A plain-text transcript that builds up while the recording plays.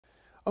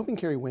Open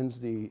Carry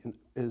Wednesday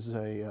is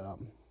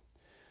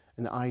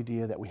an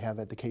idea that we have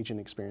at the Cajun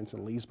Experience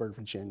in Leesburg,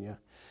 Virginia,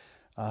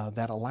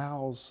 that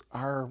allows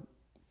our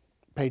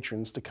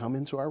patrons to come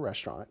into our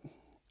restaurant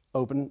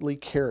openly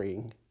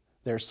carrying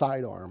their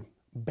sidearm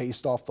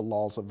based off the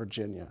laws of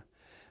Virginia.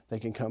 They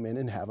can come in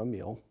and have a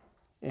meal,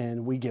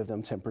 and we give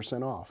them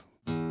 10% off.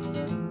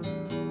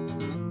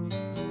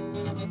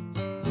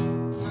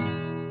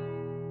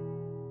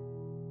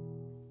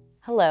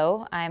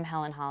 Hello, I'm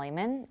Helen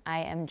Hollyman. I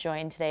am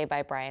joined today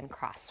by Bryan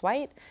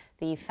Crosswhite,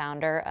 the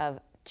founder of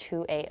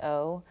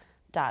 2AO.org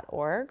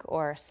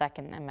or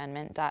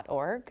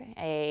secondamendment.org,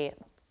 a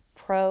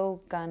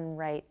pro-gun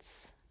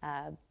rights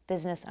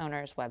business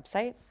owners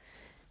website.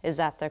 Is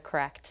that the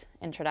correct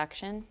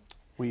introduction?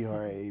 We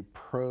are a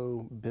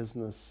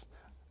pro-Second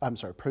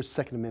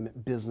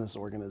Amendment business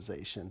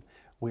organization.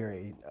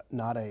 We're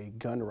not a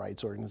gun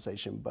rights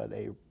organization, but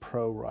a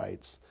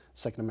pro-rights,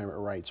 Second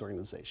Amendment rights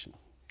organization.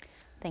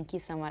 Thank you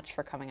so much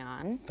for coming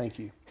on. Thank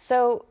you.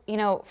 So,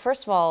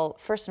 first of all,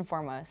 first and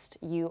foremost,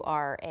 you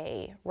are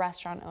a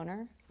restaurant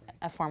owner,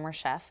 a former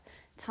chef.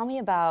 Tell me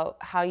about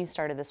how you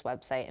started this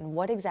website and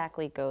what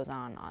exactly goes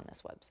on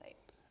this website.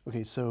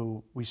 Okay,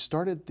 so we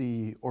started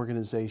the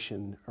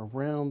organization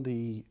around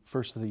the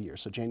first of the year,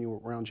 so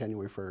around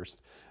January 1st.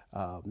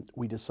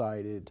 We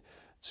decided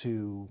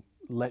to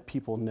let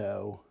people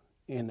know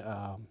in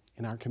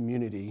our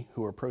community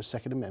who are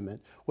pro-Second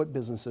Amendment what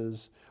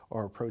businesses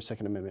are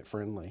pro-Second Amendment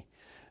friendly.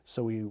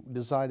 So we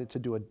decided to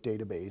do a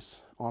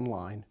database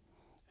online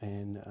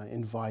and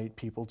invite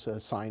people to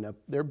sign up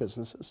their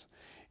businesses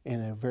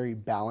in a very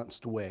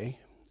balanced way,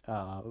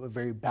 a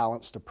very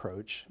balanced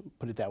approach,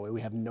 put it that way. We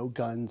have no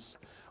guns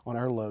on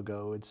our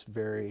logo. It's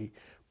very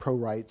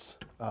pro-rights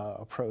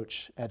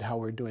approach at how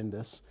we're doing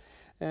this.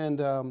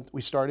 And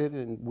we started,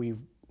 and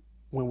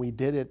when we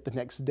did it the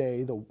next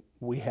day,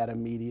 we had a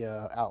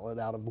media outlet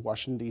out of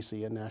Washington,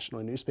 D.C., a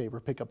national newspaper,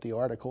 pick up the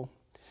article,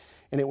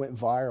 and it went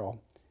viral.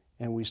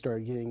 And we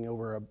started getting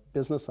over a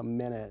business a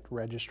minute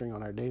registering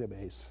on our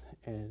database.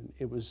 And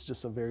it was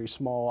just a very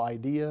small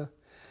idea,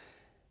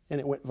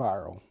 and it went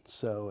viral.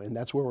 So, and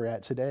that's where we're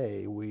at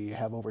today. We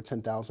have over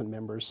 10,000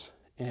 members,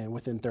 and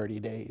within 30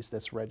 days,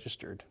 that's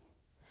registered.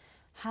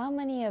 How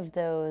many of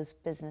those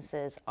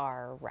businesses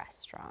are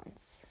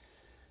restaurants?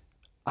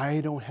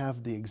 I don't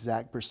have the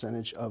exact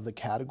percentage of the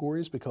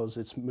categories because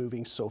it's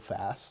moving so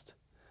fast.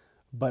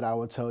 But I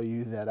will tell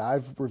you that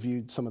I've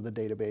reviewed some of the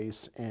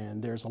database, and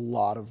there's a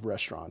lot of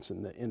restaurants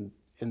in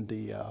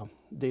the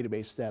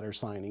database that are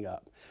signing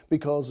up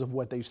because of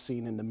what they've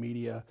seen in the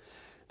media.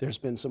 There's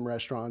been some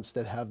restaurants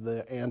that have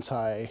the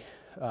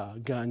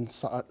anti-gun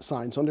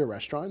signs on their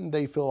restaurant, and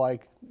they feel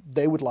like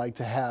they would like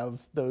to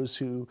have those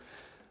who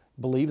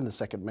believe in the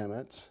Second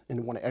Amendment and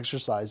want to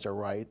exercise their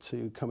right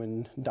to come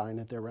and dine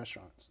at their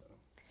restaurants. So.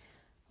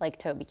 Like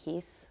Toby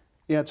Keith?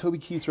 Yeah, Toby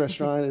Keith's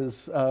restaurant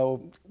is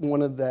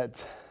one of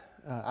that.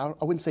 I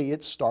wouldn't say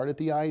it started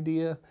the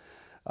idea.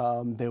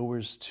 There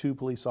was 2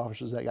 police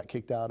officers that got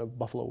kicked out of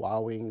Buffalo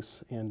Wild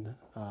Wings in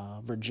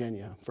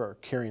Virginia for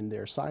carrying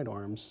their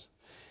sidearms.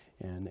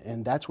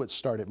 And that's what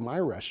started my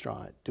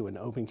restaurant doing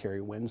Open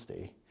Carry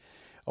Wednesday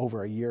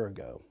over a year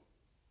ago.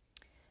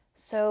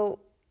 So,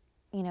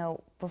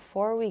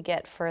 before we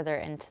get further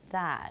into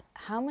that,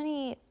 how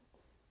many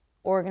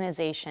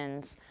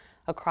organizations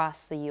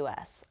across the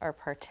U.S. are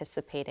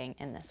participating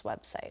in this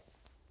website?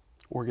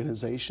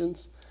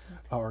 Organizations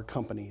or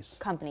companies?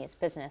 Companies,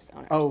 business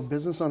owners. Oh,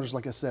 business owners,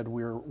 like I said,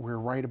 we're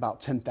right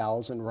about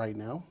 10,000 right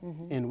now,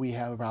 and we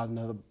have about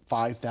another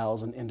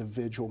 5,000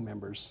 individual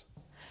members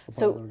of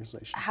the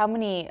organization. How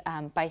many,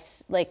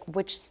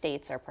 which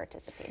states are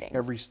participating?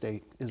 Every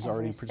state is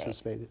already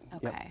participated.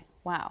 Okay, yep.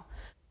 Wow.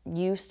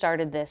 You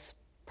started this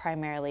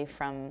primarily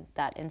from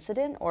that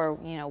incident, or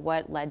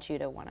what led you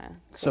to want to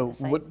create the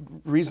site? What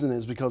reason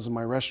is because of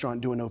my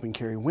restaurant doing Open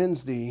Carry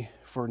Wednesday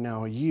for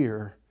now a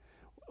year.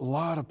 A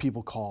lot of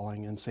people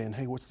calling and saying,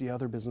 hey, what's the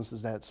other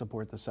businesses that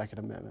support the Second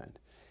Amendment?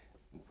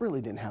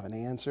 Really didn't have an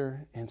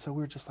answer, and so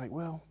we were just like,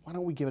 well, why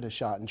don't we give it a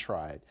shot and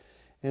try it?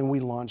 And we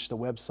launched a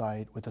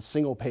website with a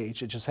single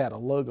page. It just had a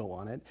logo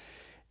on it,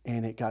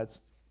 and it got,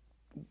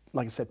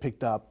 like I said,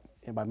 picked up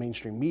by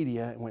mainstream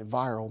media and went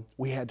viral.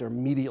 We had to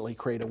immediately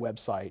create a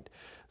website.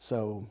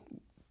 So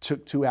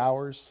took 2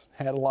 hours,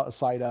 had a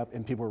site up,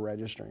 and people were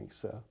registering.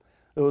 So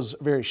it was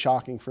very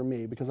shocking for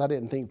me because I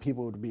didn't think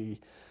people would be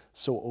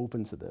so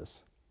open to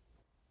this.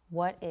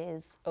 What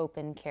is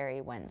Open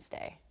Carry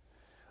Wednesday?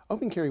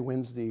 Open Carry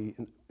Wednesday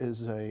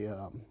is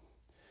an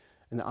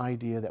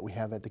idea that we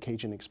have at the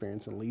Cajun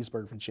Experience in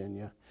Leesburg,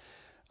 Virginia,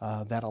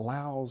 that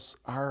allows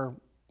our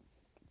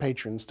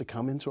patrons to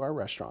come into our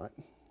restaurant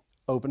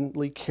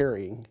openly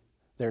carrying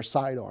their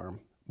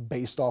sidearm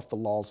based off the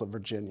laws of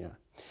Virginia.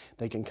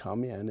 They can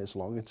come in, as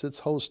long as it's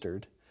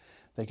holstered,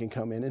 they can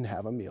come in and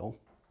have a meal,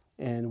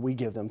 and we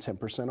give them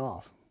 10%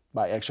 off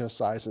by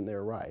exercising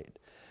their right.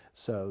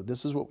 So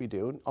this is what we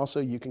do. Also,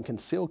 you can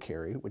conceal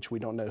carry, which we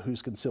don't know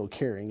who's concealed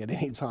carrying at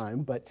any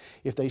time, but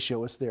if they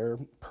show us their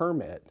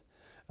permit,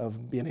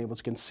 of being able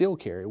to conceal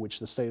carry, which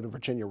the state of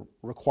Virginia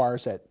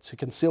requires that to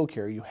conceal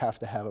carry, you have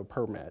to have a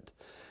permit.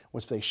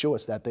 Once they show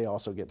us that, they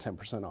also get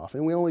 10% off.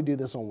 And we only do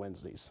this on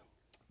Wednesdays.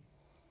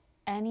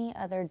 Any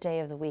other day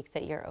of the week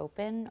that you're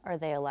open, are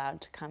they allowed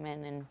to come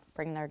in and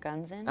bring their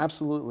guns in?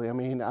 Absolutely. I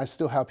mean, I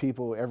still have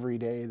people every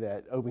day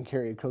that open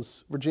carry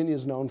because Virginia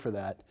is known for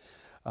that.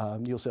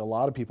 You'll see a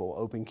lot of people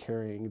open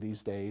carrying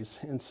these days,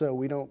 and so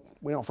we don't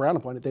frown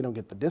upon it. They don't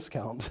get the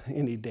discount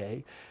any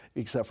day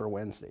except for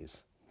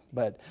Wednesdays.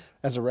 But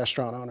as a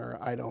restaurant owner,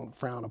 I don't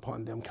frown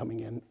upon them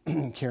coming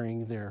in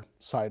carrying their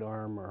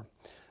sidearm or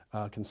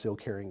concealed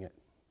carrying it.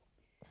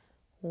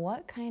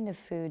 What kind of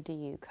food do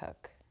you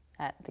cook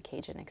at the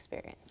Cajun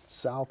Experience?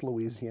 South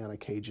Louisiana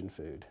Cajun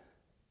food.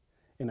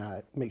 And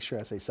I make sure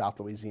I say South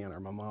Louisiana or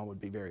my mom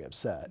would be very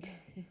upset.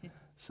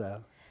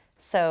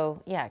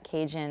 So yeah,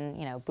 Cajun,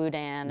 you know,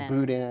 boudin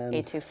and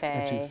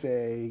étouffée.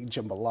 Étouffée,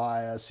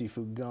 jambalaya,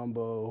 seafood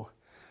gumbo,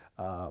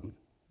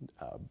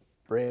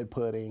 bread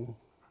pudding,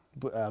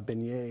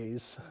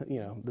 beignets, you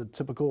know, the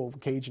typical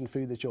Cajun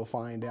food that you'll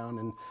find down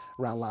and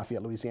around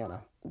Lafayette,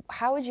 Louisiana.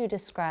 How would you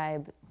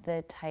describe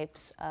the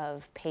types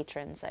of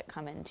patrons that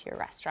come into your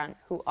restaurant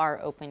who are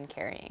open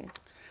carrying?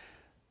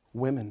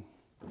 Women.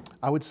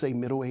 I would say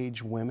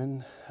middle-aged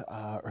women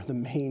are the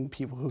main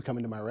people who come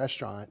into my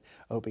restaurant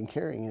open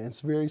carrying, and it's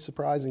very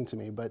surprising to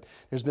me, but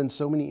there's been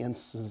so many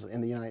instances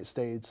in the United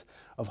States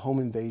of home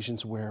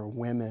invasions where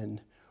women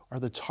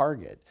are the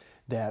target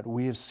that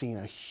we have seen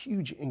a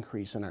huge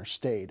increase in our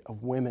state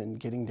of women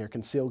getting their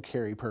concealed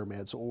carry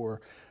permits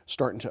or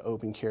starting to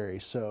open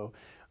carry. So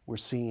we're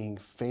seeing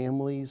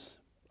families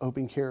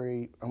open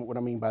carry. What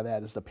I mean by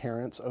that is the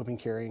parents open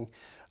carrying.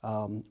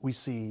 We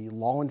see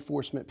law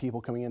enforcement people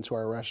coming into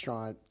our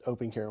restaurant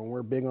open carry. When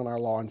we're big on our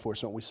law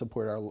enforcement, we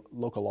support our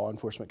local law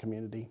enforcement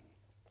community.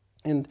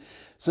 And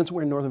since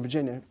we're in Northern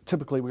Virginia,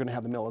 typically we're going to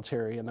have the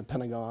military and the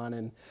Pentagon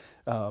and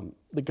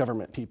the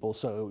government people.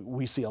 So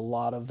we see a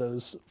lot of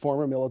those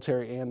former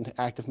military and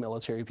active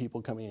military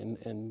people coming in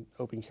and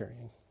open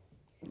carrying.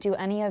 Do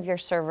any of your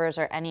servers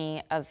or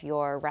any of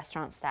your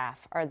restaurant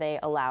staff, are they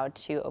allowed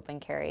to open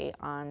carry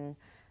on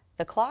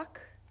the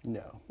clock?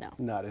 No, No,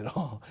 not at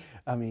all.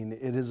 I mean,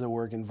 it is a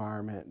work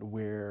environment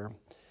where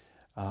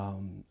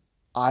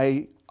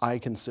I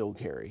conceal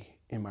carry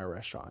in my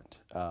restaurant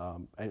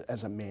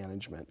as a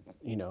management.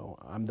 You know,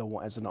 I'm the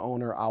one, as an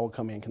owner, I will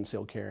come in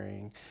conceal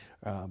carrying,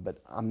 but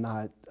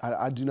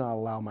I do not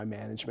allow my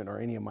management or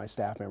any of my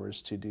staff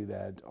members to do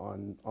that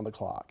on the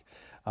clock.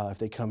 If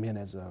they come in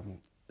as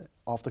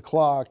off the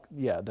clock,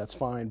 yeah, that's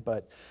fine,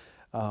 but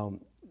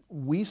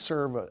we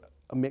serve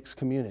a mixed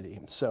community.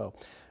 So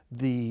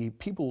the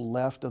people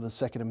left of the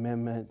Second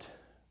Amendment,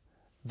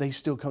 they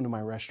still come to my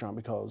restaurant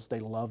because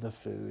they love the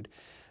food.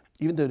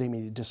 Even though they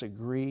may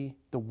disagree,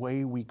 the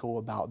way we go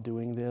about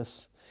doing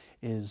this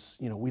is,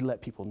 you know, we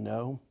let people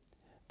know.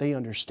 They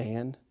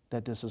understand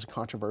that this is a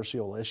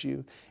controversial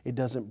issue. It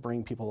doesn't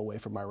bring people away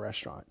from my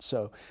restaurant.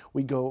 So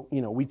we go,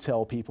 you know, we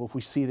tell people, if we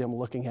see them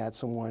looking at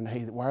someone,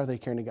 hey, why are they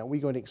carrying a gun? We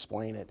go and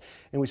explain it.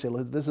 And we say,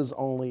 look, this is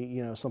only,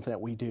 you know, something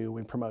that we do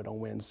and promote on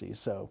Wednesdays.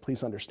 So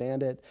please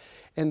understand it.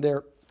 And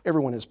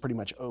everyone is pretty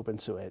much open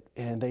to it,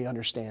 and they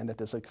understand that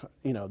this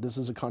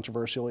is a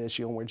controversial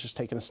issue, and we're just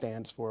taking a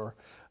stance for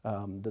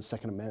the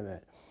Second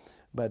Amendment.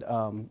 But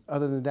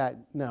other than that,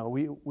 no,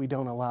 we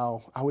don't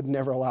allow. I would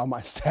never allow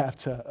my staff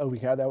to open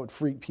carry. That would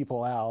freak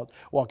people out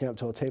walking up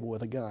to a table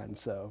with a gun.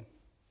 So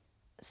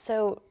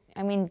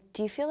I mean,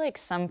 do you feel like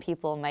some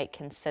people might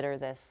consider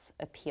this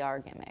a PR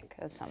gimmick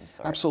of some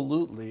sort?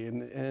 Absolutely,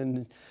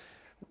 and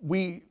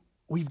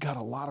we've got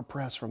a lot of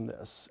press from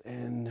this,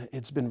 and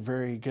it's been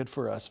very good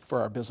for us,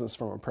 for our business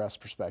from a press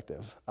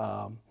perspective.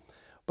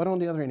 But on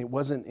the other hand, it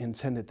wasn't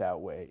intended that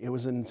way. It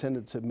was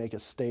intended to make a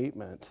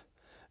statement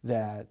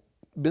that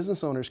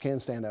business owners can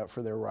stand up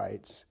for their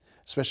rights,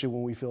 especially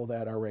when we feel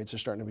that our rights are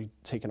starting to be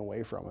taken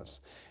away from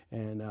us.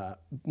 And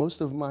most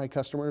of my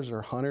customers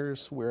are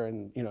hunters. We're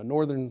in, you know,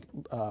 western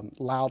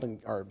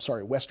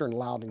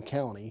Loudoun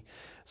County,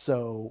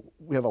 so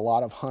we have a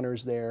lot of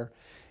hunters there,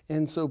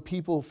 and so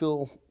people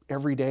feel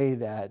every day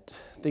that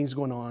things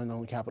going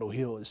on Capitol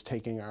Hill is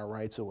taking our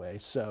rights away.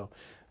 So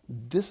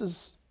this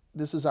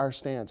is our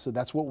stance. So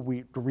that's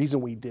the reason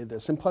we did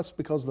this. And plus,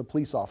 because of the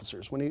police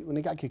officers, when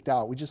they got kicked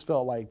out, we just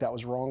felt like that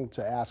was wrong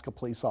to ask a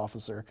police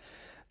officer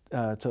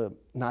to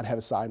not have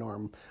a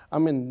sidearm.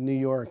 I'm in New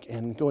York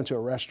and go into a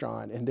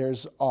restaurant and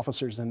there's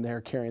officers in there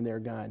carrying their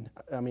gun.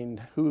 I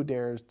mean, who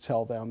dares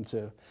tell them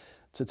to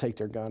take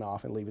their gun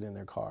off and leave it in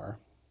their car?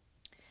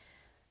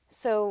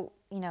 So,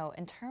 you know,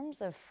 in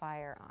terms of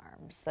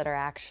firearms that are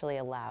actually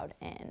allowed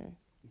in,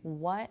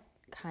 what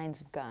kinds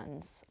of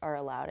guns are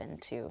allowed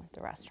into the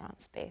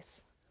restaurant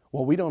space?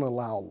 Well, we don't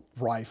allow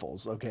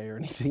rifles, okay, or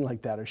anything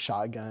like that, or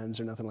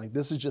shotguns or nothing like that.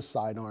 This is just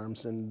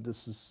sidearms, and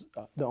this is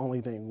the only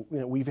thing.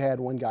 You know, we've had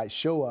one guy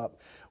show up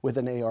with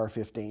an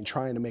AR-15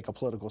 trying to make a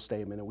political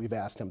statement, and we've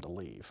asked him to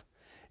leave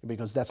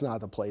because that's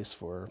not the place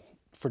for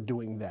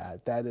doing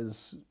that. That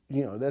is,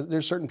 you know,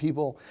 there's certain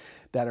people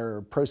that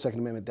are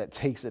pro-Second Amendment that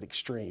take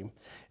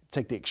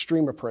the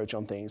extreme approach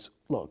on things.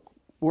 Look,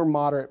 we're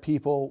moderate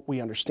people.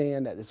 We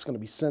understand that it's going to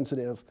be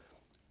sensitive.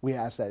 We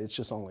ask that it's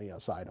just only a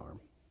sidearm.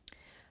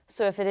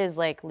 So if it is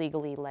like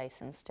legally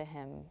licensed to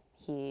him,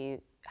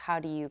 how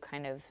do you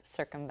kind of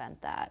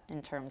circumvent that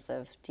in terms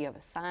of, do you have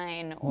a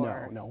sign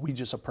or? No, we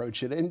just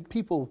approach it. And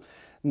people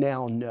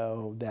now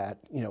know that,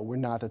 you know, we're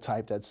not the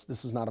type this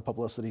is not a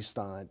publicity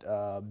stunt.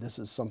 This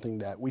is something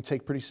that we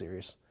take pretty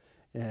serious.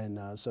 And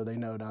so they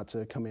know not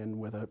to come in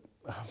with an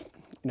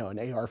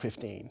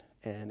AR-15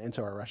 and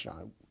into our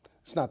restaurant.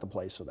 It's not the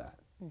place for that.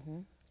 Mm-hmm.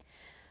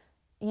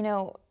 You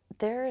know,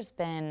 there's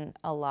been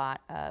a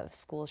lot of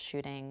school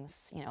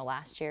shootings. You know,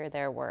 last year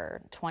there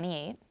were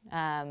 28.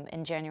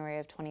 In January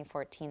of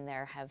 2014,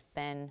 there have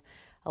been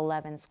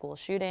 11 school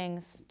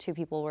shootings. 2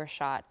 people were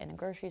shot in a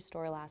grocery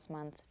store last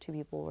month. 2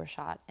 people were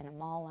shot in a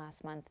mall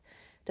last month.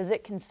 Does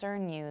it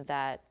concern you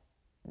that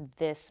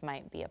this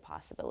might be a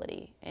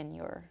possibility in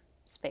your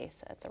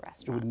space at the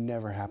restaurant? It would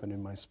never happen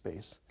in my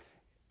space.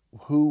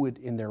 Who would,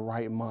 in their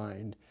right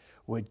mind,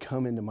 would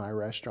come into my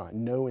restaurant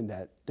knowing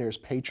that there's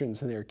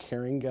patrons in there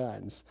carrying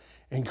guns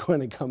and going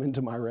to come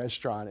into my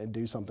restaurant and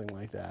do something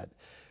like that?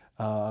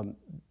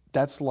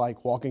 That's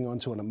like walking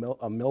onto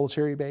a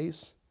military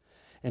base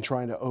and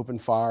trying to open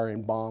fire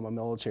and bomb a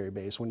military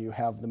base when you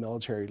have the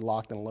military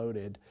locked and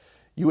loaded.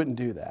 You wouldn't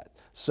do that.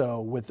 So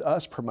with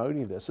us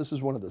promoting this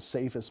is one of the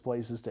safest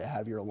places to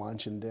have your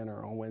lunch and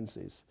dinner on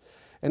Wednesdays.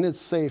 And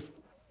it's safe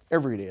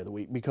every day of the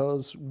week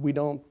because we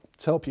don't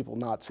tell people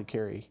not to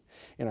carry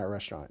in our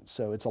restaurant,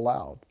 so it's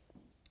allowed.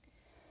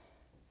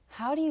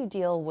 How do you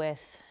deal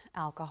with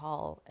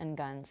alcohol and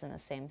guns in the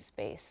same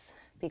space?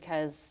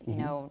 Because, you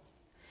know,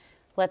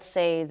 let's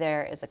say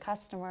there is a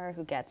customer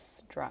who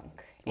gets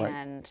drunk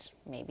and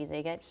maybe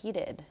they get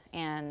heated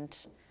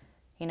and,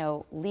 you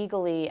know,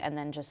 legally and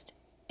then just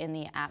in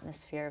the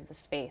atmosphere of the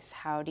space,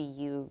 how do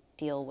you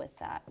deal with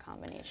that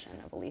combination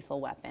of a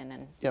lethal weapon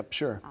and Yep,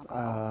 sure.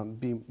 alcohol?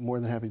 Be more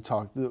than happy to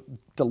talk.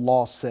 The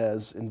law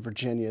says in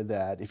Virginia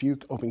that if you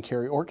open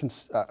carry or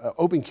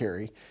open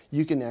carry,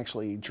 you can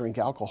actually drink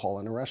alcohol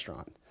in a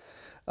restaurant.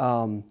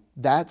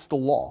 That's the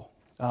law.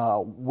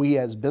 We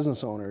as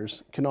business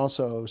owners can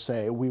also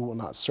say we will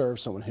not serve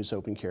someone who's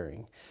open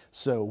carrying.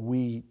 So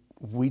we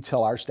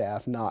tell our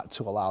staff not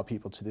to allow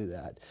people to do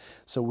that.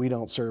 So we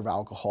don't serve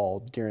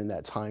alcohol during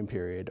that time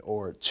period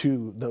or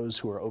to those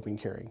who are open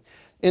carrying.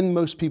 And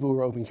most people who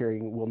are open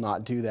carrying will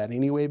not do that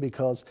anyway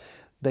because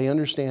they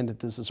understand that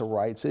this is a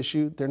rights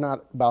issue. They're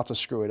not about to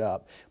screw it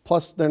up.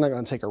 Plus, they're not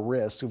going to take a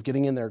risk of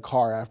getting in their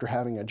car after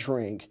having a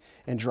drink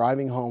and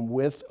driving home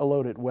with a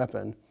loaded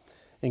weapon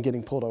and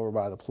getting pulled over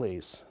by the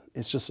police.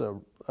 It's just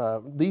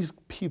these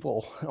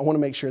people, I want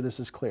to make sure this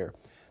is clear.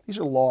 These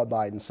are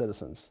law-abiding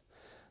citizens.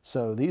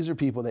 So these are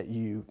people that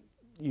you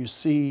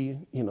see,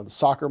 you know, the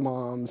soccer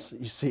moms,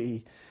 you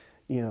see,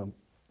 you know,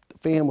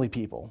 family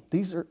people.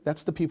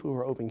 That's the people who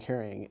are open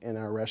carrying in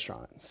our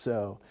restaurant.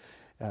 So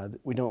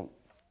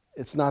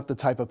it's not the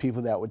type of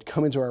people that would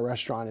come into our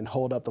restaurant and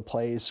hold up the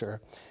place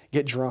or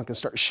get drunk and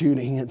start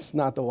shooting. It's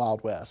not the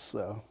Wild West.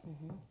 So.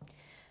 Mm-hmm.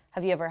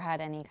 Have you ever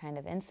had any kind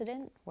of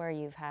incident where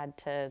you've had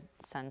to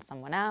send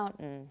someone out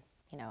and,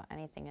 you know,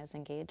 anything is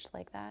engaged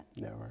like that?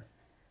 Never.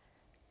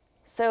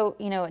 So,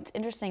 you know, it's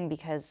interesting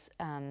because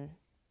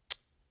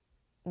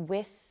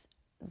with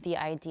the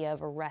idea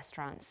of a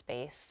restaurant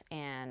space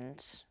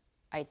and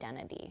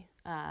identity,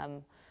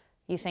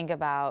 you think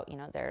about, you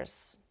know,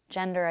 there's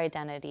gender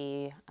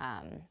identity,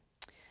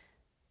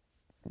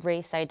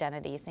 race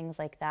identity, things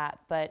like that.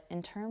 But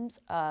in terms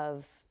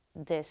of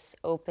this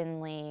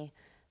openly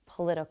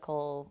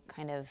political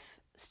kind of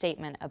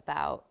statement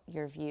about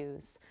your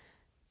views,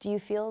 do you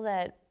feel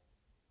that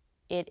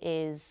it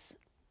is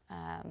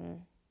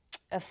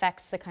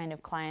affects the kind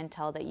of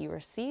clientele that you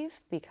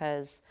receive?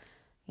 Because,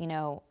 you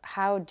know,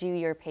 how do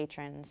your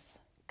patrons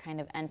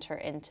kind of enter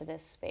into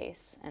this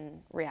space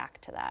and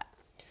react to that?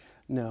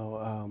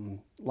 No,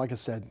 like I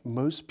said,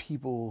 most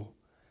people,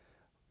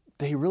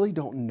 they really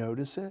don't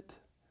notice it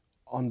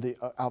on the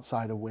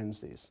outside of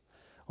Wednesdays.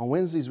 On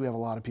Wednesdays, we have a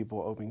lot of people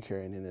open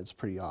carrying and it's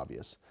pretty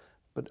obvious.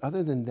 But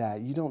other than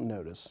that, you don't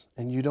notice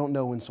and you don't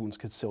know when someone's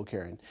concealed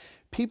carrying.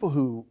 People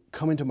who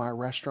come into my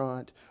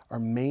restaurant are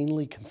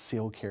mainly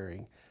concealed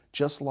carrying.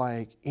 Just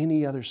like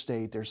any other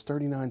state, there's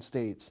 39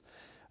 states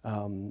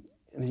in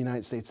the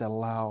United States that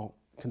allow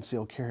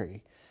concealed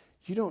carry.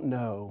 You don't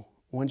know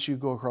once you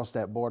go across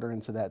that border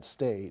into that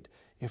state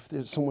if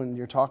there's someone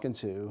you're talking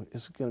to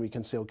is going to be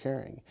concealed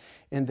carrying.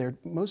 And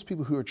most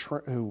people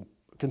who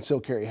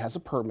concealed carry has a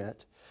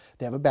permit,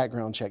 they have a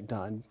background check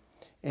done,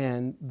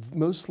 and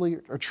mostly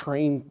are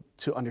trained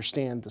to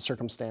understand the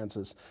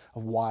circumstances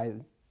of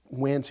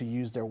when to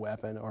use their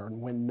weapon or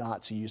when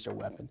not to use their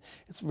weapon.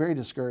 It's very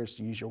discouraged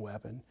to use your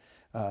weapon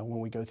when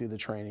we go through the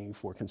training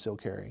for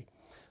concealed carry.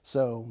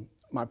 So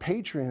my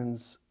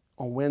patrons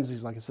on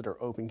Wednesdays, like I said,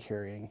 are open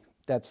carrying.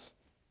 That's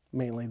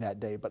mainly that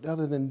day. But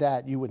other than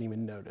that, you wouldn't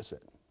even notice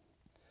it.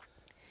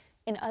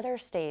 In other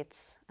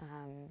states,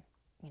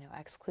 you know,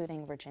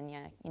 excluding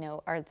Virginia, you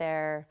know, are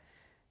there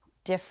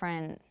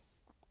different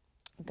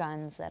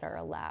guns that are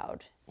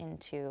allowed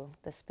into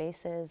the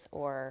spaces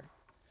or?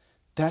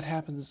 That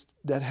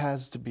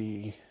has to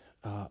be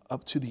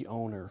up to the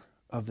owner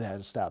of that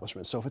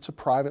establishment. So if it's a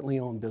privately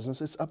owned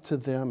business, it's up to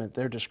them at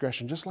their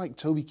discretion, just like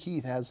Toby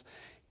Keith has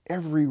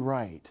every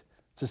right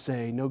to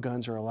say no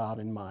guns are allowed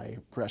in my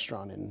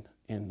restaurant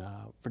in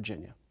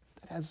Virginia.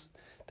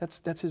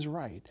 That's his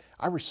right.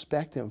 I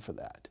respect him for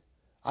that.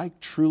 I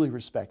truly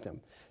respect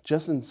him.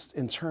 Just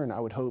in turn, I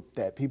would hope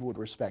that people would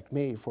respect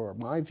me for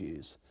my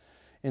views.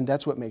 And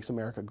that's what makes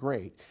America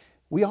great.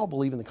 We all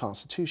believe in the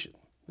Constitution,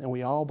 and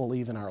we all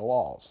believe in our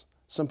laws.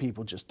 Some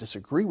people just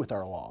disagree with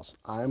our laws.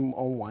 I'm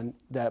on one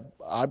that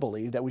I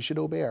believe that we should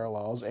obey our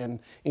laws and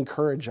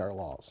encourage our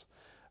laws.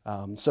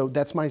 So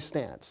that's my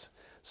stance.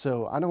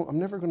 So I'm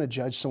never going to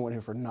judge someone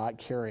for not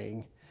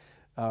carrying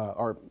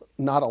or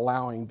not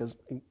allowing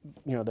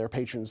their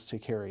patrons to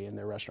carry in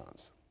their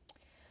restaurants.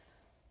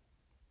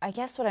 I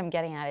guess what I'm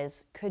getting at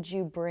is, could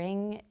you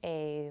bring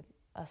a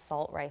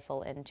assault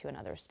rifle into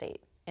another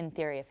state, in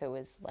theory, if it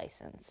was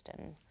licensed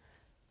and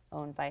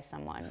owned by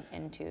someone,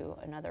 into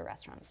another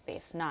restaurant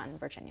space, not in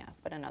Virginia,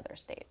 but another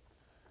state?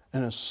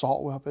 An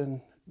assault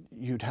weapon,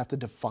 you'd have to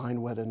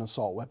define what an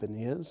assault weapon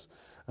is.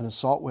 An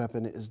assault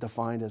weapon is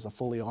defined as a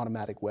fully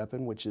automatic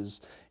weapon, which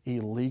is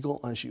illegal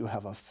unless you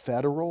have a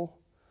federal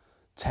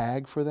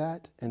tag for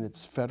that, and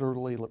it's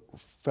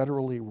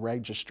federally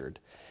registered.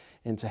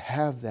 And to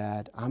have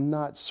that, I'm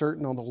not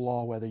certain on the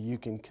law whether you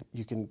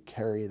can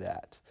carry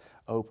that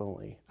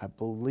openly. I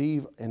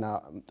believe, and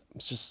I'm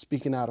just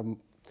speaking out of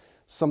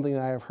something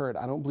that I have heard,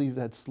 I don't believe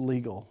that's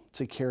legal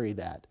to carry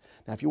that.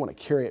 Now, if you want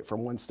to carry it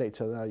from one state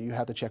to another, you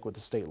have to check with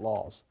the state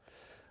laws.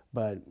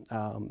 But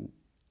an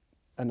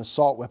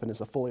assault weapon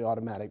is a fully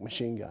automatic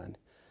machine gun,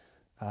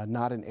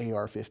 not an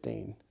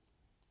AR-15.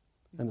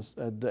 And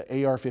the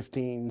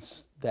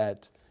AR-15s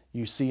that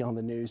you see on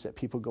the news that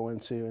people go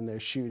into and they're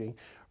shooting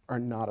are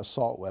not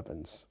assault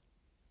weapons.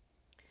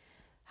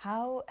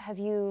 How have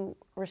you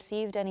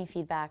received any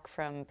feedback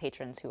from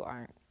patrons who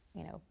aren't,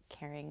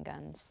 carrying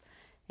guns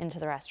into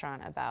the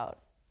restaurant about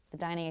the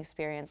dining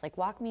experience? Like,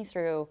 walk me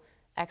through,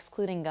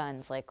 excluding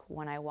guns, like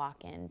when I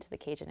walk into the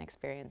Cajun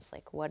Experience,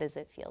 like what does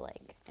it feel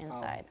like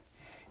inside?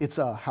 It's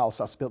a house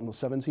that's built in the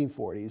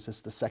 1740s.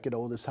 It's the second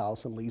oldest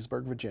house in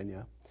Leesburg,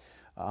 Virginia.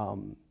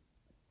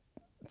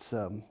 It's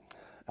a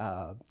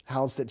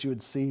house that you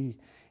would see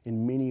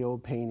in many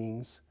old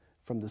paintings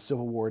from the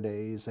Civil War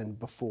days and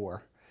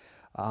before.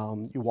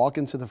 You walk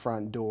into the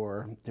front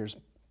door, there's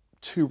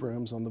 2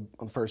 rooms on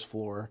the first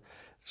floor.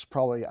 There's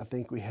probably, I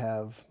think we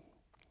have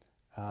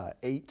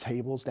 8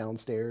 tables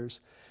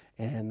downstairs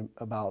and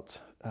about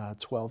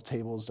 12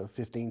 tables to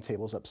 15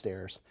 tables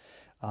upstairs.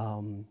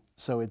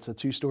 So it's a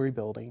 2-story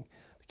building.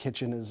 The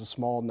kitchen is a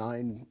small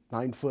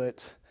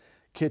 9-foot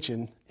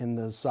kitchen in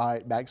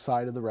the back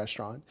side of the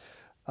restaurant.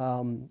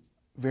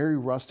 Very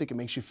rustic. It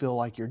makes you feel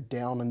like you're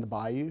down in the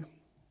bayou.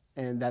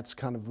 And that's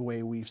kind of the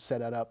way we've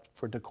set it up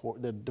for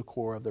the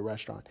decor of the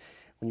restaurant.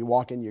 When you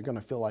walk in, you're going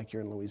to feel like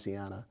you're in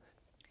Louisiana.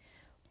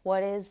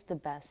 What is the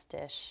best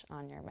dish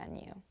on your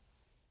menu?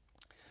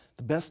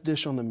 The best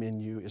dish on the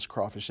menu is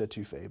crawfish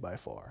étouffée by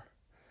far.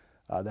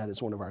 That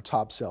is one of our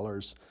top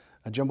sellers.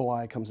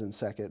 Jambalaya comes in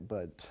second,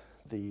 but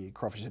the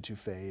crawfish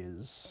étouffée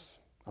is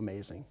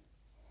amazing.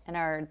 And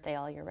are they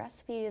all your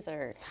recipes,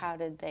 or how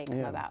did they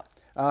come about?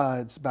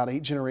 It's about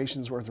 8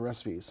 generations worth of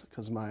recipes,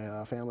 because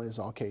my family is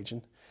all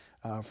Cajun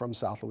from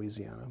South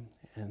Louisiana,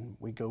 and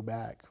we go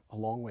back a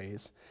long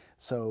ways.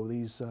 So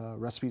these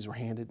recipes were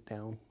handed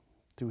down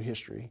through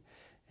history,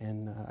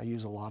 and I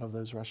use a lot of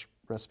those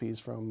recipes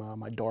from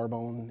my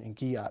Darbone and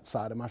Guillotte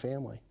side of my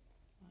family.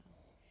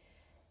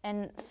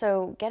 And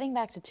so getting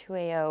back to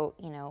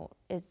 2AO,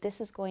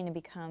 this is going to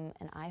become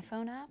an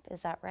iPhone app,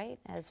 is that right?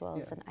 As well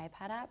as an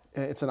iPad app?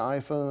 It's an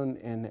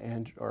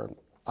iPhone or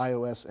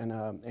iOS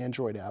and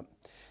Android app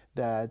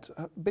that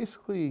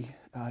basically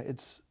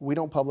we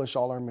don't publish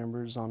all our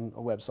members on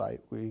a website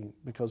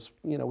because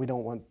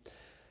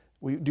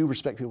we do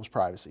respect people's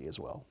privacy as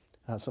well.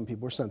 Some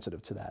people are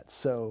sensitive to that.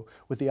 So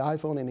with the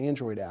iPhone and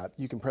Android app,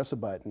 you can press a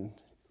button,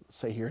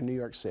 say here in New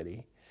York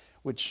City,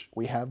 which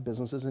we have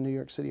businesses in New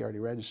York City already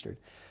registered.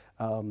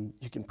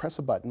 You can press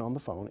a button on the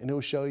phone and it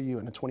will show you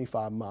in a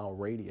 25-mile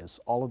radius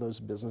all of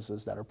those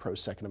businesses that are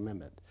pro-Second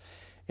Amendment.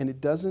 And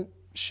it doesn't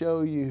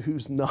show you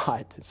who's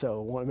not. So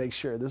I want to make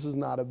sure this is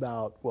not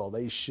about, well,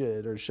 they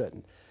should or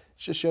shouldn't. It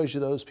just shows you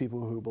those people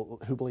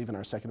who believe in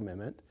our Second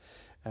Amendment.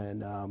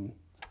 And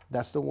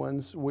that's the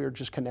ones we're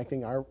just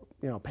connecting our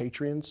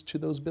patrons to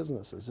those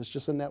businesses. It's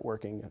just a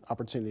networking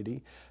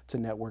opportunity to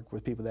network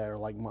with people that are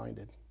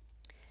like-minded.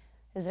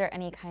 Is there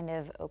any kind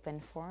of open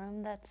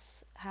forum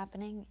that's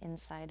happening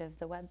inside of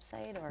the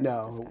website? Or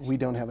no, discussion? We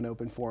don't have an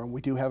open forum.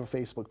 We do have a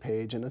Facebook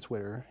page and a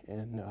Twitter,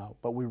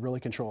 but we really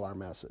control our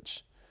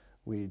message.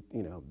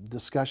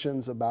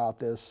 Discussions about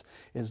this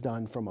is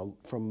done from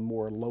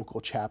more local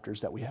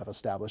chapters that we have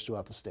established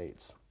throughout the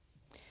states.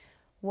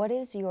 What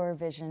is your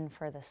vision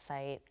for the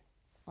site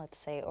let's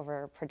say,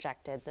 over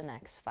projected the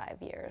next 5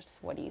 years?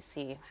 What do you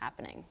see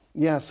happening?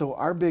 Yeah, so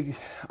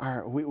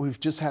we've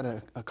just had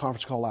a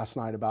conference call last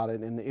night about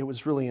it, and it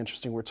was really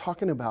interesting. We're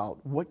talking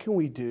about what can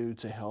we do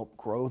to help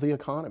grow the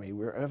economy.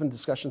 We're having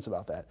discussions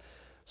about that.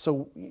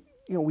 So,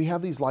 we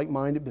have these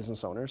like-minded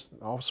business owners,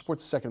 all support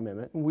the Second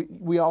Amendment, and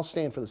we all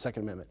stand for the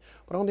Second Amendment.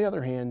 But on the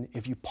other hand,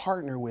 if you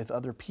partner with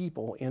other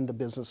people in the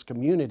business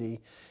community,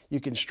 you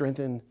can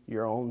strengthen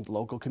your own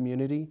local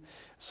community.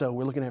 So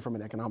we're looking at it from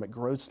an economic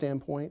growth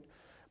standpoint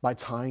by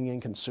tying in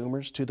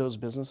consumers to those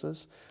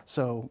businesses.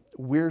 So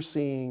we're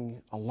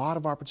seeing a lot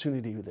of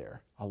opportunity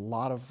there, a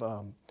lot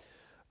of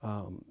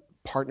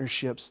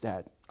partnerships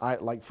that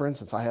like for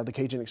instance, I have the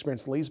Cajun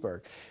Experience in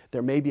Leesburg.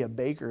 There may be a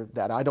baker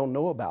that I don't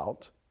know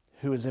about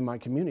who is in my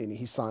community.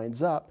 He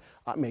signs up,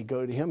 I may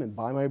go to him and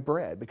buy my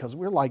bread because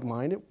we're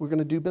like-minded, we're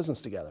gonna do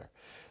business together.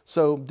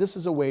 So this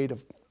is a way to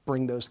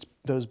bring those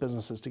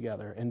businesses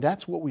together. And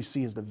that's what we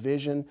see as the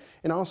vision.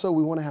 And also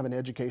we wanna have an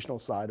educational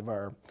side of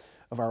our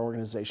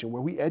organization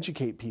where we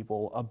educate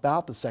people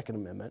about the Second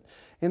Amendment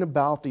and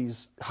about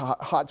these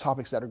hot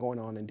topics that are going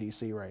on in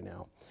DC right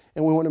now.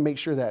 And we wanna make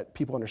sure that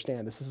people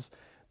understand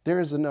there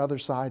is another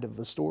side of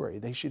the story.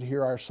 They should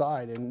hear our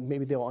side and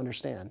maybe they'll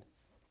understand.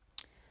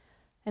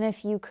 And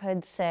if you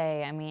could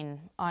say, I mean,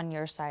 on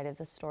your side of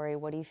the story,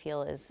 what do you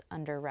feel is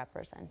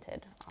underrepresented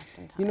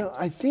oftentimes?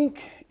 I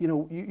think,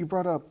 you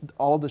brought up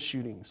all of the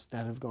shootings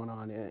that have gone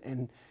on,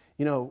 and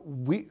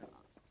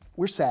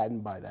we're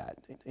saddened by that,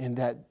 and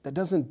that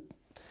doesn't,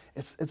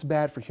 it's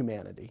bad for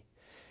humanity.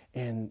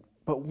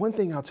 But one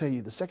thing I'll tell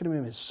you, the Second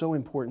Amendment is so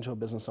important to a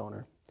business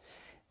owner.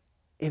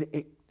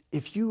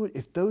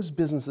 If those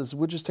businesses,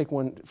 we'll just take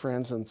one for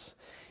instance,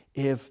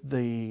 if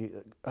the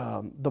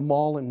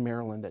mall in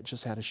Maryland that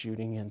just had a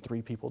shooting and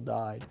 3 people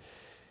died,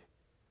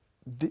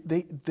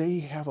 they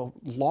have a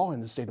law in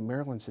the state of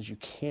Maryland says you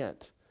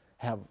can't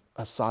have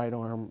a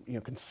sidearm,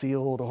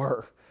 concealed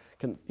or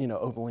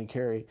openly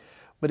carry.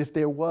 But if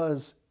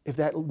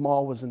that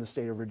mall was in the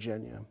state of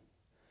Virginia,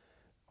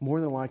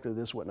 more than likely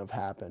this wouldn't have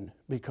happened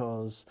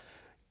because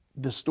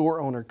the store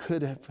owner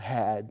could have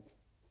had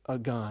a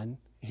gun.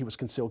 He was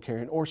concealed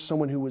carrying, or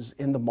someone who was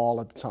in the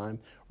mall at the time,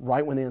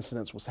 right when the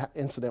incident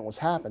was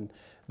happened,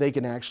 they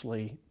can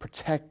actually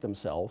protect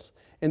themselves,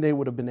 and they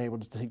would have been able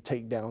to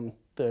take down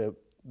the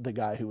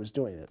guy who was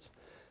doing this.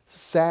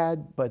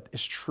 Sad, but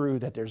it's true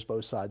that there's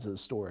both sides of the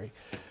story.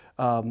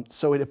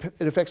 So it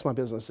affects my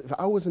business. If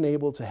I wasn't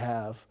able to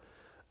have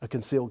a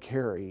concealed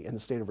carry in the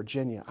state of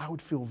Virginia, I would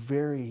feel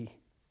very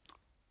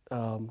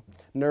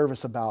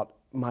nervous about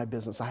my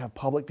business. I have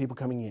public people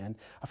coming in.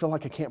 I feel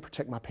like I can't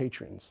protect my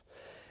patrons.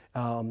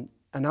 And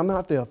I'm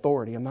not the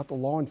authority, I'm not the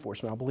law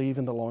enforcement. I believe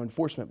in the law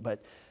enforcement,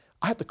 but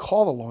I have to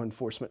call the law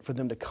enforcement for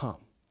them to come.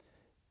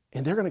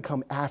 And they're gonna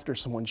come after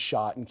someone's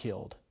shot and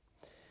killed.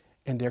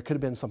 And there could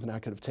have been something I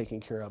could have taken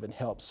care of and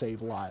helped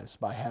save lives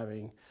by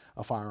having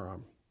a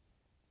firearm.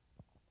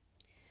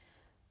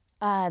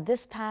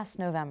 This past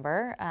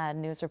November, a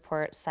news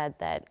report said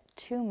that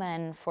 2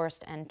 men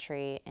forced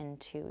entry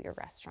into your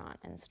restaurant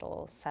and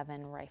stole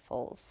 7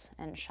 rifles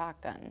and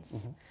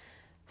shotguns. Mm-hmm.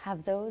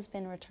 Have those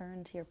been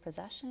returned to your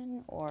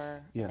possession,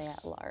 or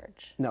yes. Are they at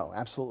large? No,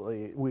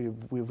 absolutely.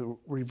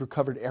 We've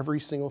recovered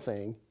every single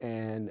thing,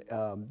 and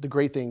the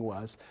great thing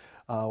was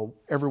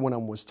every one of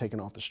them was taken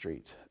off the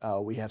street.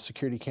 We have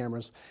security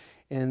cameras,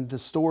 and the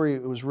story,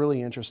 it was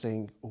really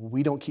interesting.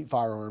 We don't keep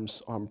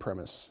firearms on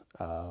premise.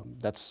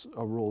 That's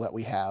a rule that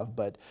we have,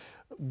 but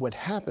what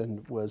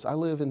happened was I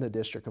live in the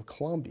District of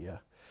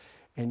Columbia,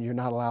 and you're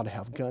not allowed to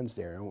have guns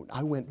there. And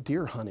I went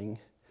deer hunting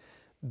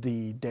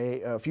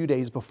a few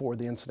days before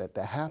the incident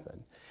that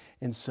happened.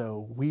 And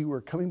so we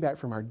were coming back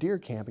from our deer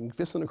camping,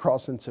 fisting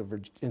across into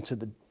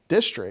the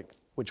district,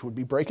 which would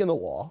be breaking the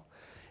law.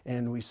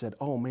 And we said,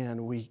 oh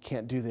man, we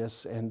can't do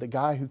this. And the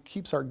guy who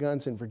keeps our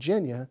guns in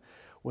Virginia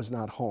was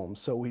not home.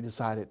 So we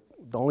decided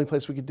the only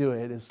place we could do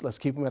it is let's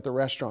keep them at the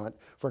restaurant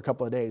for a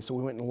couple of days. So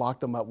we went and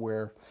locked them up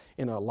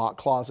in a locked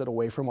closet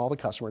away from all the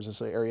customers.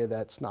 It's an area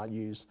that's not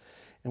used.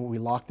 And we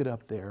locked it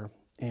up there.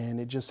 And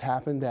it just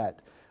happened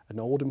that an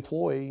old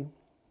employee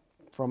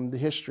from the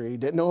history,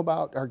 didn't know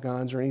about our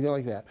guns or anything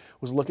like that,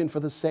 was looking for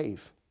the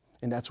safe.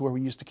 And that's where we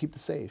used to keep the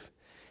safe.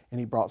 And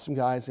he brought some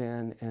guys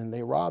in and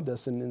they robbed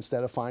us, and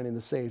instead of finding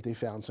the safe, they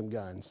found some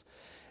guns.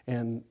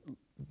 And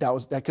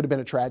that could have been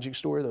a tragic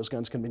story. Those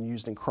guns could have been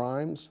used in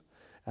crimes.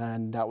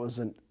 And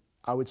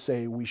I would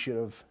say we should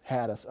have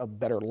had a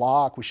better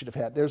lock.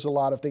 There's a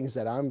lot of things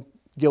that I'm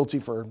guilty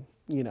for,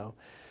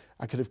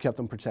 I could have kept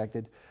them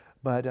protected.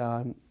 But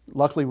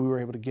luckily we were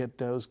able to get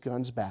those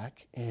guns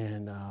back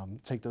and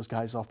take those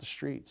guys off the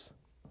streets.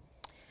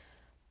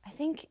 I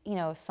think,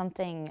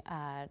 something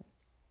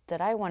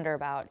that I wonder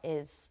about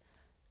is,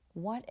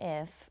 what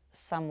if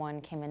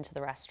someone came into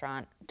the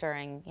restaurant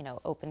during,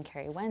 Open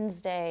Carry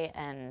Wednesday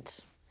and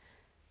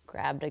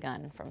grabbed a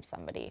gun from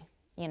somebody,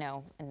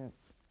 and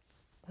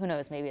who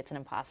knows, maybe it's an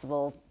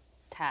impossible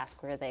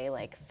task where they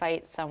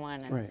fight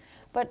someone. Right.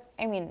 But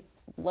I mean,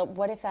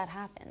 what if that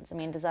happens? I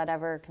mean, does that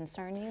ever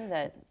concern you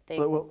that they?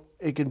 Well,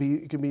 it can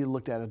be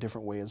looked at a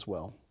different way as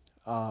well.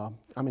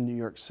 I'm in New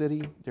York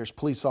City. There's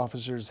police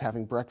officers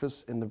having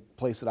breakfast in the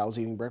place that I was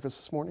eating breakfast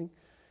this morning.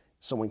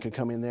 Someone could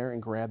come in there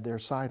and grab their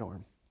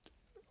sidearm.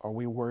 Are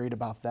we worried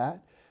about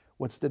that?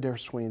 What's the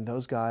difference between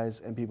those guys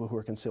and people who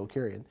are concealed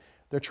carrying?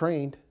 They're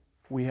trained.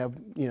 We have,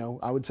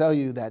 I would tell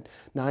you that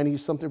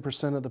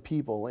 90-something% of the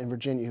people in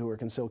Virginia who are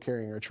concealed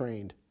carrying are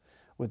trained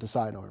with the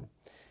sidearm.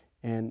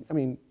 And I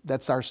mean,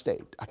 that's our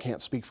state. I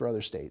can't speak for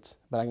other states,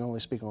 but I can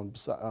only speak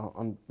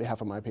on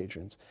behalf of my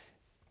patrons.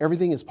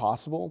 Everything is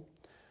possible,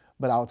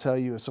 but I'll tell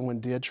you, if someone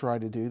did try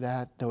to do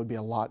that, there would be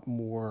a lot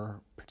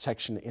more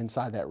protection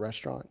inside that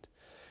restaurant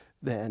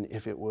than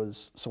if it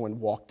was someone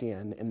walked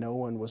in and no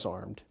one was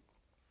armed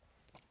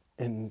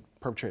and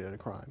perpetrated a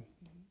crime.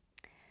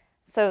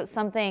 So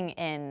something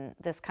in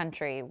this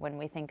country, when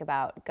we think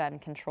about gun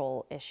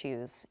control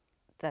issues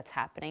that's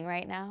happening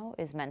right now,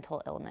 is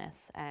mental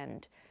illness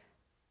and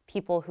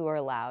people who are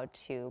allowed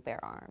to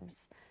bear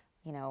arms.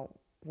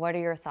 What are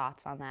your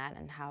thoughts on that,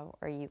 and how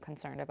are you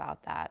concerned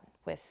about that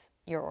with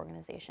your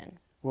organization?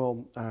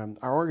 Well,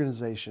 our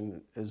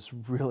organization is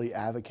really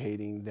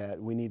advocating that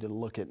we need to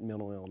look at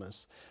mental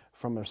illness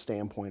from a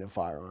standpoint of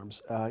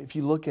firearms. If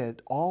you look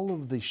at all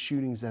of the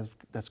shootings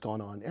that's gone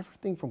on,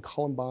 everything from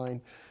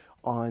Columbine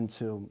on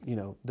to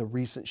the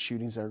recent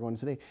shootings that are going on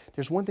today,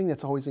 there's one thing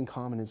that's always in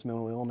common, is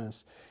mental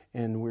illness.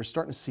 And we're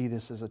starting to see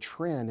this as a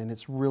trend, and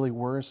it's really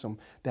worrisome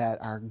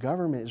that our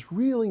government is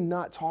really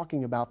not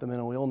talking about the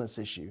mental illness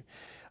issue.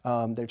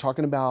 They're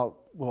talking about,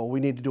 well, we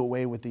need to do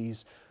away with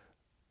these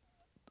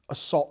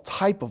assault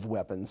type of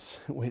weapons,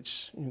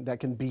 which that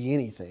can be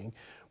anything.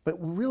 But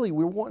really,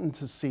 we're wanting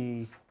to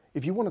see,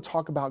 if you want to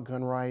talk about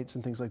gun rights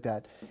and things like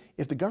that,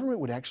 if the government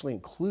would actually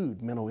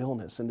include mental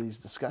illness into these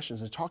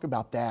discussions and talk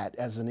about that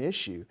as an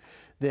issue,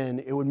 then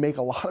it would make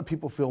a lot of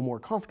people feel more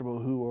comfortable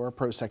who are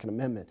pro-Second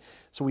Amendment.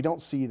 So we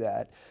don't see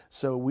that.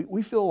 So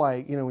we feel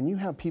like, when you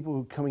have people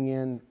who coming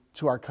in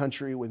to our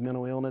country with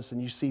mental illness,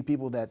 and you see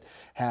people that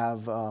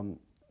have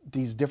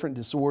these different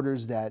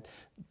disorders that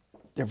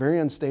they're very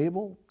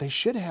unstable, they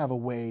should have a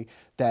way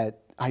that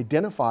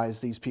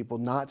identifies these people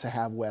not to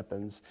have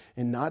weapons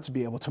and not to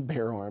be able to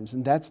bear arms.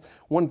 And that's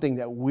one thing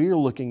that we're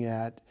looking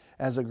at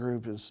as a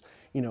group is,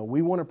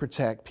 we want to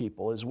protect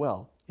people as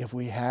well. If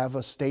we have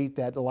a state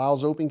that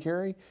allows open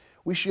carry,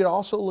 we should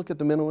also look at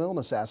the mental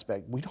illness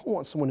aspect. We don't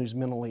want someone who's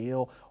mentally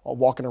ill or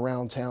walking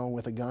around town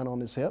with a gun on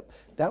his hip.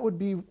 That would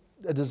be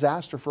a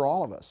disaster for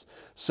all of us.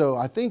 So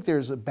I think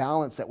there's a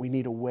balance that we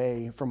need to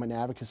weigh from an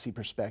advocacy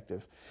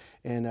perspective.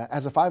 And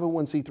as a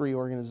 501c3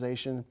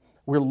 organization,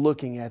 we're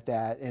looking at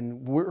that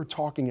and we're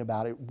talking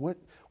about it. What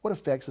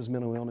effects does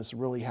mental illness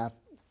really have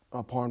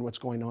upon what's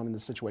going on in the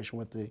situation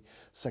with the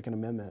Second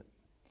Amendment?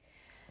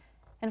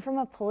 And from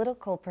a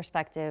political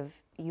perspective,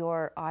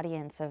 your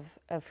audience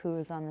of who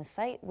is on the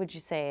site, would you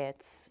say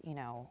it's,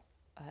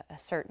 a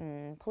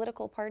certain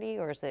political party,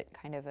 or is it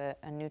kind of a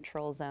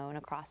neutral zone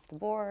across the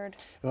board?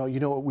 Well,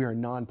 we're a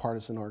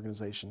nonpartisan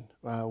organization.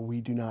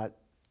 We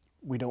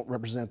don't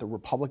represent the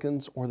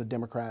Republicans or the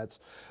Democrats.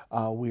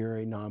 We are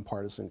a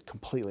nonpartisan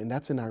completely, and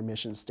that's in our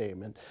mission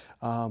statement.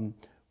 The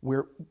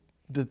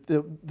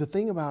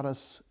thing about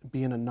us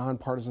being a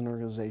nonpartisan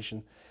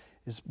organization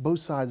is both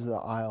sides of the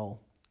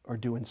aisle are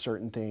doing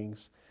certain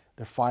things.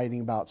 They're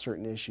fighting about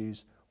certain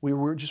issues. We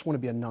just want to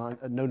be a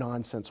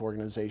no-nonsense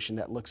organization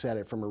that looks at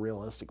it from a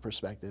realistic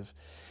perspective.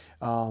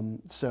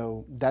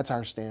 So that's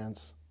our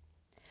stance.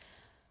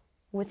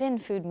 Within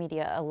food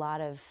media, a lot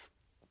of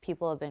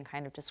people have been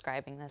kind of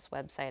describing this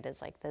website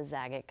as like the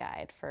Zagat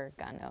guide for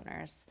gun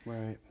owners.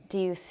 Right. Do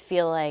you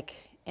feel like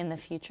in the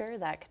future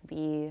that could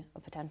be a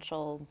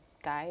potential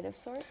guide of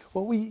sorts?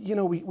 Well,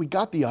 we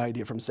got the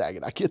idea from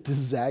Zagat. I get the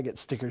Zagat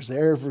stickers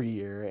every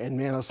year, and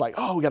man, I was like,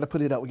 oh, we got to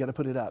put it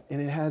up,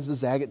 and it has the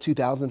Zagat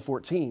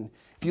 2014.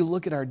 If you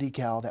look at our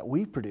decal that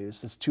we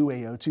produce, it's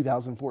 2AO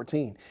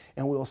 2014,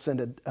 and we'll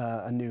send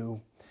a new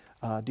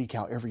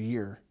decal every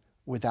year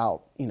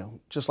without,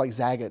 just like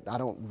Zagat, I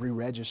don't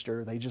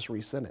re-register, they just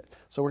resend it.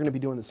 So we're going to be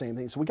doing the same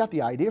thing. So we got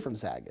the idea from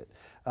Zagat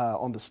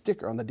on the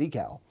sticker, on the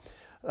decal.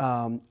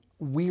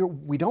 We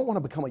don't want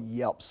to become a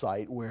Yelp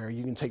site where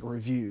you can take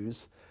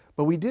reviews,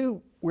 but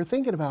we're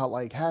thinking about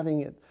like having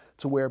it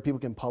to where people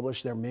can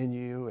publish their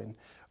menu, and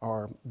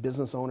our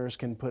business owners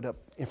can put up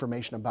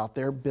information about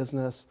their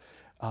business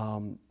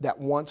that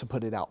want to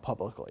put it out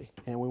publicly.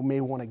 And we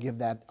may want to give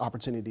that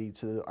opportunity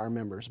to our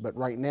members. But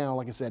right now,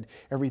 like I said,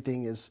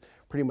 everything is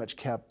pretty much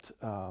kept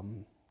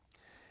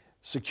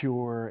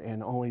secure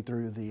and only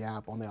through the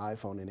app on the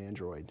iPhone and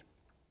Android.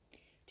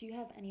 Do you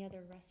have any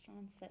other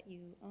restaurants that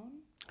you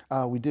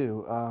own? We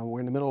do. We're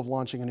in the middle of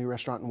launching a new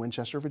restaurant in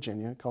Winchester,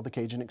 Virginia called the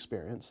Cajun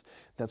Experience.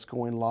 That's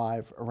going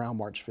live around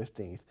March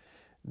 15th.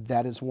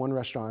 That is one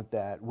restaurant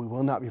that we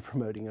will not be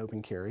promoting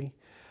open carry.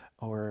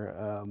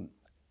 Or,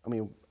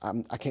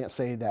 I can't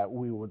say that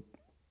we would,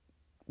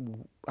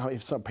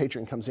 if some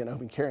patron comes in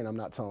open carry, and I'm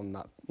not telling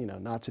them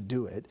not to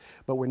do it,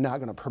 but we're not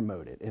going to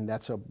promote it. And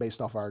that's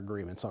based off our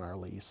agreements on our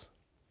lease.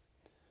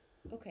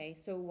 Okay,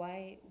 so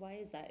why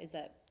is that? Is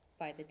that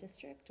by the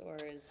district, or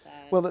is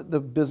that? Well, the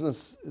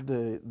business,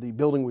 the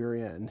building we were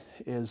in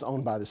is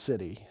owned by the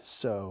city.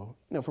 So,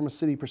 from a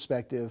city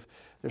perspective,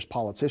 there's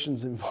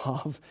politicians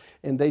involved,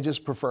 and they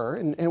just prefer,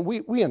 and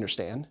we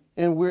understand,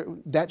 and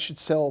that should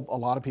tell a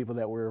lot of people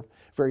that we're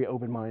very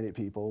open-minded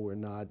people. We're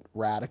not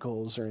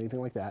radicals or anything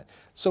like that.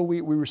 So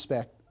we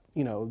respect,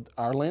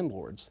 our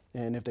landlords,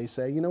 and if they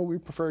say, we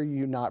prefer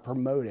you not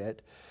promote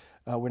it,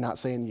 we're not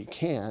saying you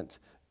can't.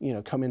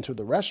 Come into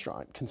the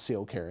restaurant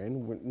concealed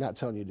carrying. We're not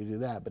telling you to do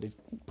that, but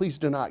please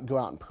do not go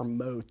out and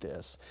promote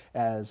this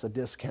as a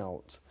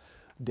discount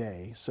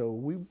day. So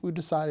we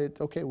decided,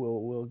 okay,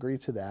 we'll agree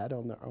to that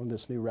on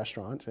this new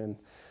restaurant, and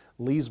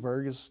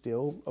Leesburg is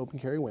still open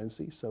carry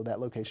Wednesday, so that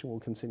location will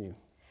continue.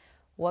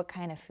 What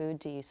kind of food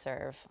do you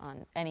serve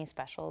on any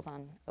specials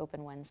on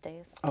open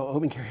Wednesdays? Oh,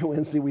 open carry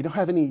Wednesday, we don't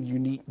have any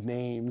unique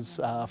names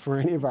for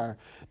any of our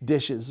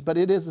dishes, but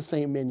it is the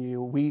same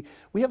menu. We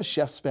have a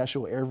chef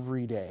special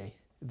every day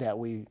that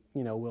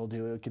we'll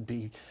do. It could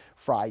be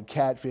fried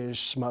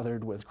catfish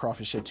smothered with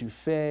crawfish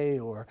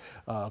étouffée, or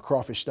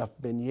crawfish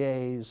stuffed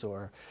beignets,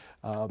 or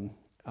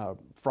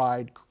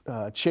fried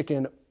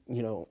chicken,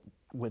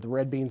 with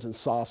red beans and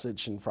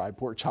sausage and fried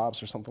pork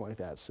chops or something like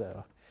that.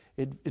 So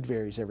it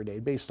varies every day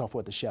based off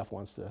what the chef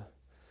wants to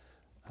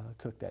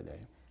cook that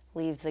day.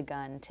 Leave the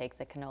gun, take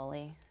the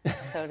cannoli,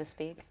 so to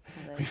speak.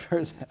 We've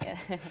heard that.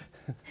 Yeah.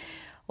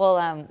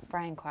 Well,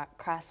 Bryan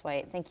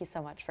Crosswhite, thank you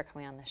so much for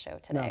coming on the show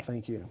today. No,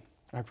 thank you.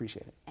 I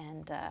appreciate it.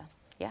 And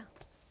yeah,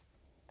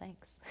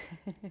 thanks.